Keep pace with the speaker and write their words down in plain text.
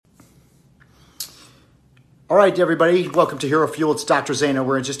All right, everybody, welcome to Hero Fuel. It's Dr. Zaino.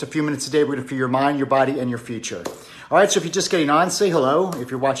 We're in just a few minutes today. We're going to fuel your mind, your body, and your future. All right, so if you're just getting on, say hello. If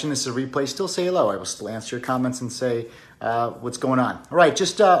you're watching this as a replay, still say hello. I will still answer your comments and say what's going on. All right,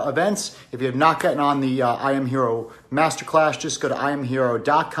 just events. If you have not gotten on the I Am Hero Masterclass, just go to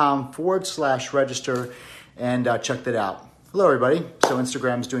iamhero.com/register and check that out. Hello, everybody. So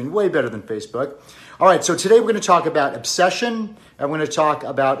Instagram is doing way better than Facebook. All right, so today we're going to talk about obsession and we're going to talk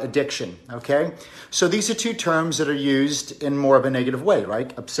about addiction, okay? So these are two terms that are used in more of a negative way,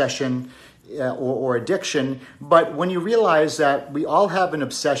 right? Obsession or addiction. But when you realize that we all have an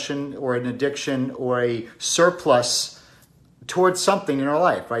obsession or an addiction or a surplus towards something in our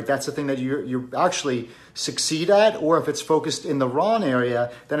life, right? That's the thing that you actually succeed at, or if it's focused in the wrong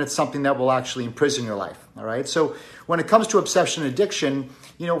area, then it's something that will actually imprison your life, all right? So when it comes to obsession and addiction,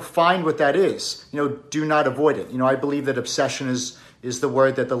 find what that is. Do not avoid it. I believe that obsession is the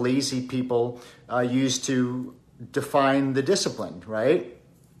word that the lazy people use to define the discipline, right?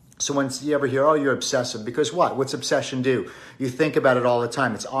 So when you ever hear, oh, you're obsessive, because what? What's obsession do? You think about it all the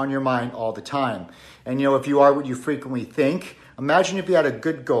time. It's on your mind all the time. And if you are what you frequently think, imagine if you had a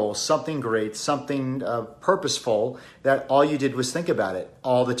good goal, something great, something purposeful, that all you did was think about it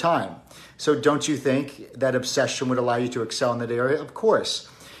all the time. So don't you think that obsession would allow you to excel in that area? Of course.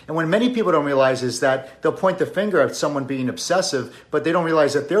 And what many people don't realize is that they'll point the finger at someone being obsessive, but they don't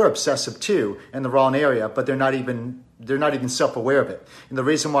realize that they're obsessive too in the wrong area, but they're not even self-aware of it. And the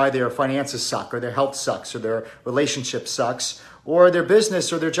reason why their finances suck, or their health sucks, or their relationship sucks, or their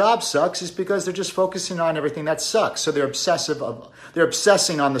business or their job sucks is because they're just focusing on everything that sucks. So they're obsessing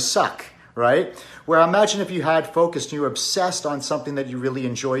on the suck, right? Where imagine if you had focused and you were obsessed on something that you really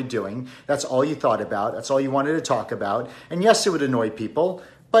enjoyed doing. That's all you thought about. That's all you wanted to talk about. And yes, it would annoy people,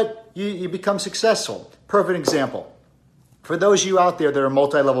 but you become successful. Perfect example. For those of you out there that are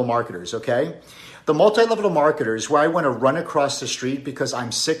multi-level marketers, okay? The multi-level marketers where I want to run across the street because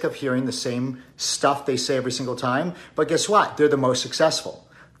I'm sick of hearing the same stuff they say every single time. But guess what? They're the most successful.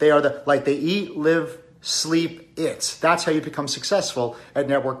 They are they eat, live, sleep, it. That's how you become successful at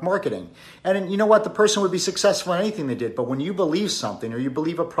network marketing. And you know what? The person would be successful in anything they did. But when you believe something, or you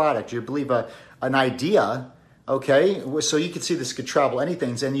believe a product, you believe an idea, okay, so you can see this could travel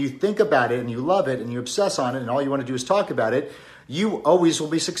anything, and you think about it and you love it and you obsess on it and all you want to do is talk about it, you always will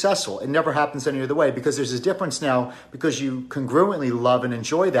be successful. It never happens any other way, because there's a difference now, because you congruently love and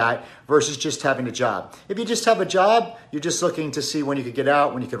enjoy that versus just having a job. If you just have a job, you're just looking to see when you could get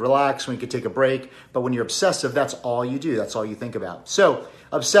out, when you could relax, when you could take a break. But when you're obsessive, that's all you do. That's all you think about. So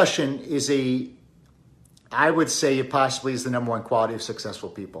obsession is I would say it possibly is the number one quality of successful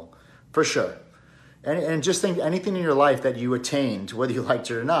people, for sure. And just think anything in your life that you attained, whether you liked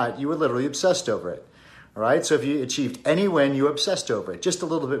it or not, you were literally obsessed over it. All right. So if you achieved any win, you obsessed over it just a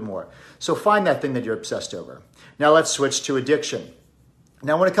little bit more. So find that thing that you're obsessed over. Now let's switch to addiction.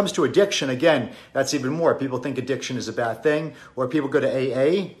 Now, when it comes to addiction, again, that's even more. People think addiction is a bad thing, or people go to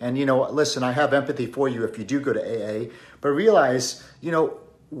AA. And, listen, I have empathy for you if you do go to AA. But realize,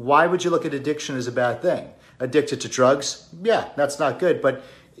 why would you look at addiction as a bad thing? Addicted to drugs? Yeah, that's not good. But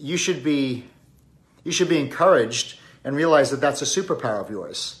you should be encouraged and realize that that's a superpower of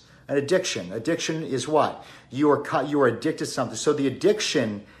yours. An addiction. Addiction is what? You are addicted to something. So the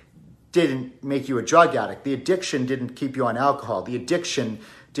addiction didn't make you a drug addict. The addiction didn't keep you on alcohol. The addiction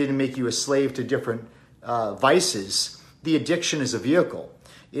didn't make you a slave to different vices. The addiction is a vehicle.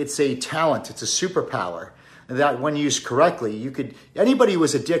 It's a talent. It's a superpower that when used correctly, anybody who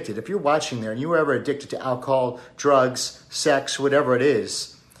was addicted, if you're watching there and you were ever addicted to alcohol, drugs, sex, whatever it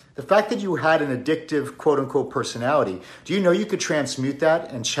is, the fact that you had an addictive, quote-unquote, personality, do you know you could transmute that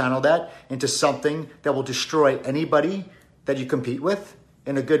and channel that into something that will destroy anybody that you compete with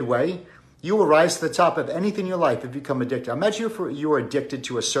in a good way? You will rise to the top of anything in your life if you become addicted. Imagine if you were addicted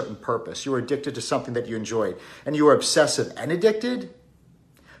to a certain purpose. You were addicted to something that you enjoyed, and you were obsessive and addicted.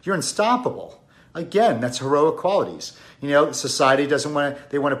 You're unstoppable. Again, that's heroic qualities. Society want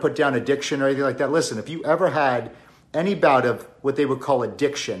to put down addiction or anything like that. Listen, if you ever had any bout of what they would call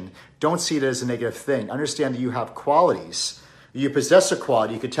addiction, don't see it as a negative thing. Understand that you have qualities. You possess a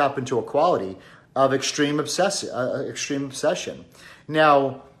quality. You could tap into a quality of extreme obsession.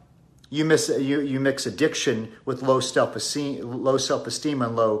 Now, you mix addiction with low self-esteem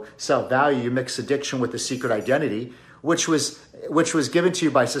and low self-value. You mix addiction with the secret identity, which was given to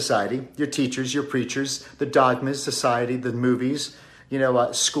you by society, your teachers, your preachers, the dogmas, society, the movies,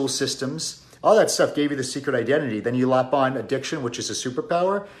 school systems. All that stuff gave you the secret identity. Then you lap on addiction, which is a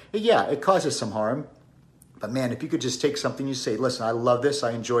superpower. Yeah, it causes some harm. But man, if you could just take something you say, listen, I love this,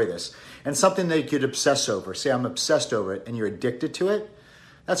 I enjoy this, and something that you could obsess over. Say, I'm obsessed over it, and you're addicted to it.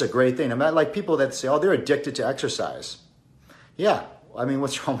 That's a great thing. I mean, like people that say, oh, they're addicted to exercise. Yeah, I mean,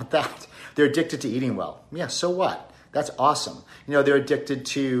 what's wrong with that? They're addicted to eating well. Yeah, so what? That's awesome. They're addicted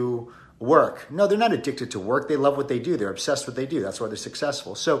to work. No, they're not addicted to work. They love what they do. They're obsessed with what they do. That's why they're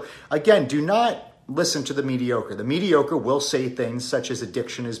successful. So again, do not listen to the mediocre. The mediocre will say things such as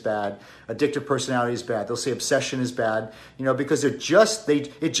addiction is bad, addictive personality is bad. They'll say obsession is bad, because it just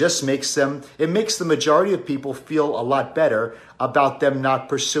makes the majority of people feel a lot better about them not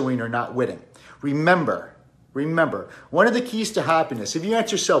pursuing or not winning. Remember, one of the keys to happiness, if you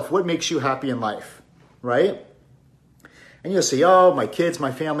ask yourself, what makes you happy in life, right? And you'll say, oh, my kids,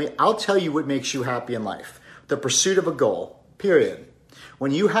 my family. I'll tell you what makes you happy in life. The pursuit of a goal, period.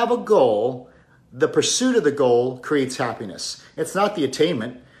 When you have a goal, the pursuit of the goal creates happiness. It's not the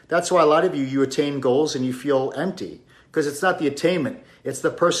attainment. That's why a lot of you attain goals and you feel empty, because it's not the attainment. It's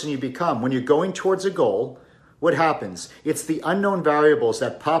the person you become. When you're going towards a goal, what happens? It's the unknown variables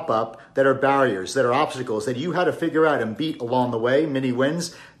that pop up that are barriers, that are obstacles that you had to figure out and beat along the way, mini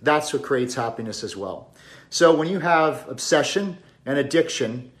wins. That's what creates happiness as well. So when you have obsession and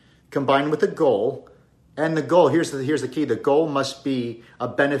addiction combined with a goal, and the goal, here's the key, the goal must be a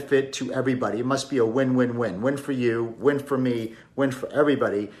benefit to everybody. It must be a win-win-win. Win for you, win for me, win for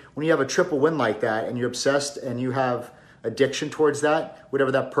everybody. When you have a triple win like that and you're obsessed and you have addiction towards that,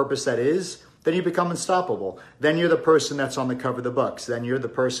 whatever that purpose that is, then you become unstoppable. Then you're the person that's on the cover of the books. Then you're the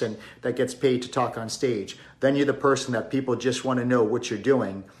person that gets paid to talk on stage. Then you're the person that people just want to know what you're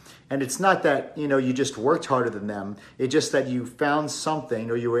doing. And it's not that, you just worked harder than them. It's just that you found something,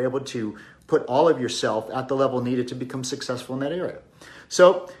 or you were able to put all of yourself at the level needed to become successful in that area.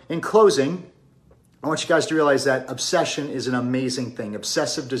 So in closing, I want you guys to realize that obsession is an amazing thing.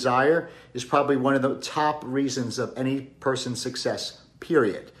 Obsessive desire is probably one of the top reasons of any person's success,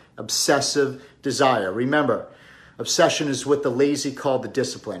 period. Obsessive desire. Remember, obsession is what the lazy call the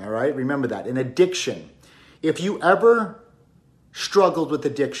discipline, all right? Remember that. In addiction, if you ever struggled with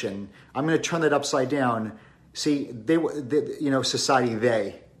addiction, I'm going to turn that upside down. See,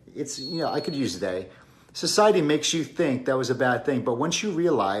 society, it's, I could use they. Society makes you think that was a bad thing. But once you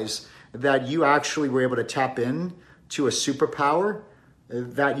realize that you actually were able to tap in to a superpower,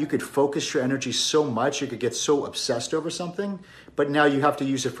 that you could focus your energy so much, you could get so obsessed over something, but now you have to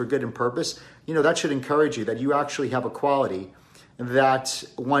use it for good and purpose, that should encourage you that you actually have a quality that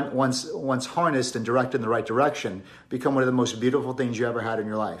once harnessed and directed in the right direction, become one of the most beautiful things you ever had in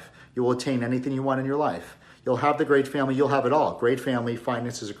your life. You will attain anything you want in your life. You'll have the great family. You'll have it all. Great family,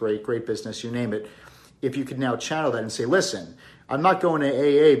 finances, great business, you name it. If you could now channel that and say, listen, I'm not going to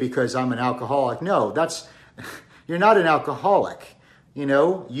AA because I'm an alcoholic. No, you're not an alcoholic.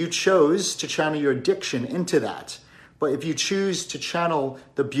 You chose to channel your addiction into that. But if you choose to channel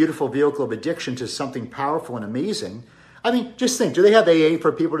the beautiful vehicle of addiction to something powerful and amazing, I mean, just think, do they have AA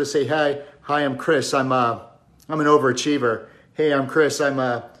for people to say, hey, hi, I'm Chris. I'm an overachiever. Hey, I'm Chris. I'm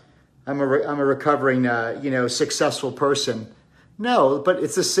a recovering, successful person. No, but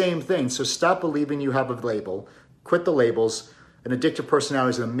it's the same thing. So stop believing you have a label. Quit the labels. An addictive personality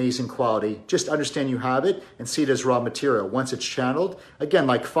is an amazing quality. Just understand you have it and see it as raw material. Once it's channeled, again,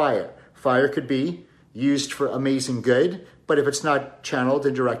 like fire. Fire could be used for amazing good, but if it's not channeled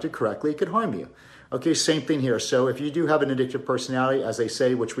and directed correctly, it could harm you. Okay, same thing here. So if you do have an addictive personality, as they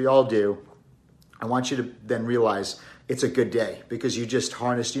say, which we all do, I want you to then realize it's a good day because you just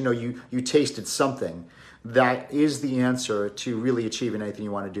harnessed, you tasted something that is the answer to really achieving anything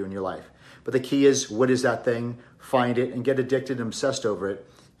you want to do in your life. But the key is, what is that thing? Find it and get addicted and obsessed over it,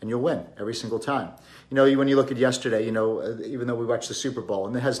 and you'll win every single time. When you look at yesterday, even though we watched the Super Bowl,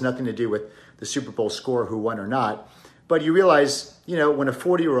 and it has nothing to do with the Super Bowl score, who won or not, but you realize, when a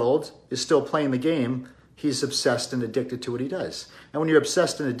 40-year-old is still playing the game, he's obsessed and addicted to what he does. And when you're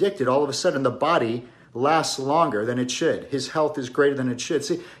obsessed and addicted, all of a sudden the body lasts longer than it should. His health is greater than it should.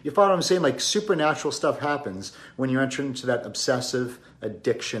 See, you follow what I'm saying? Like supernatural stuff happens when you enter into that obsessive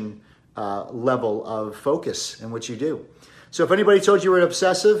addiction level of focus in what you do. So if anybody told you were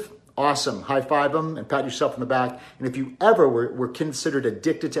obsessive, awesome. High five them and pat yourself on the back. And if you ever were considered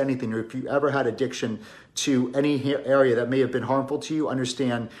addicted to anything, or if you ever had addiction to any area that may have been harmful to you,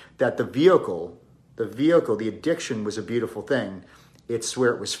 understand that the addiction was a beautiful thing. It's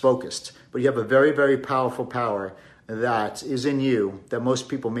where it was focused. But you have a very, very powerful power that is in you that most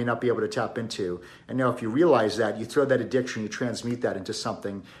people may not be able to tap into. And now if you realize that, you throw that addiction, you transmute that into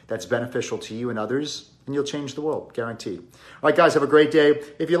something that's beneficial to you and others, and you'll change the world, guaranteed. All right, guys, have a great day.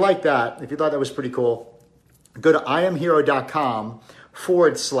 If you like that, if you thought that was pretty cool, go to iamhero.com/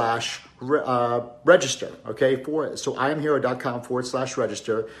 register, okay? So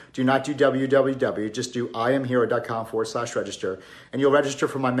iamhero.com/register. Do not do www, just do iamhero.com/register, and you'll register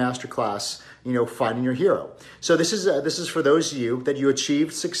for my masterclass, finding your hero. So this is for those of you that you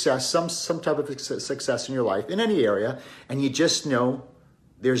achieved success, some type of success in your life, in any area, and you just know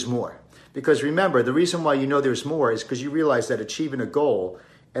there's more. Because remember, the reason why you know there's more is because you realize that achieving a goal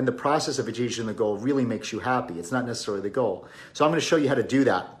and the process of achieving the goal really makes you happy. It's not necessarily the goal. So I'm going to show you how to do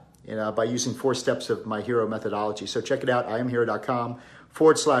that by using 4 steps of my hero methodology. So check it out,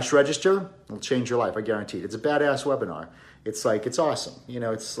 iamhero.com/register. It'll change your life, I guarantee it. It's a badass webinar. It's awesome.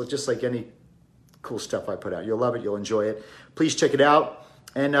 It's just like any cool stuff I put out. You'll love it. You'll enjoy it. Please check it out.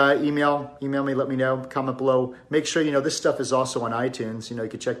 And email me, let me know, comment below. Make sure, this stuff is also on iTunes. You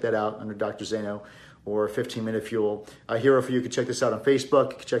can check that out under Dr. Zaino or 15-Minute Fuel. Hero for You, you can check this out on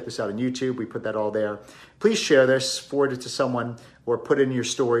Facebook. You can check this out on YouTube. We put that all there. Please share this, forward it to someone, or put it in your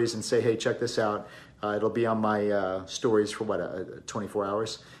stories and say, hey, check this out. It'll be on my stories for 24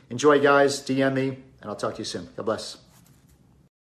 hours. Enjoy, guys. DM me, and I'll talk to you soon. God bless.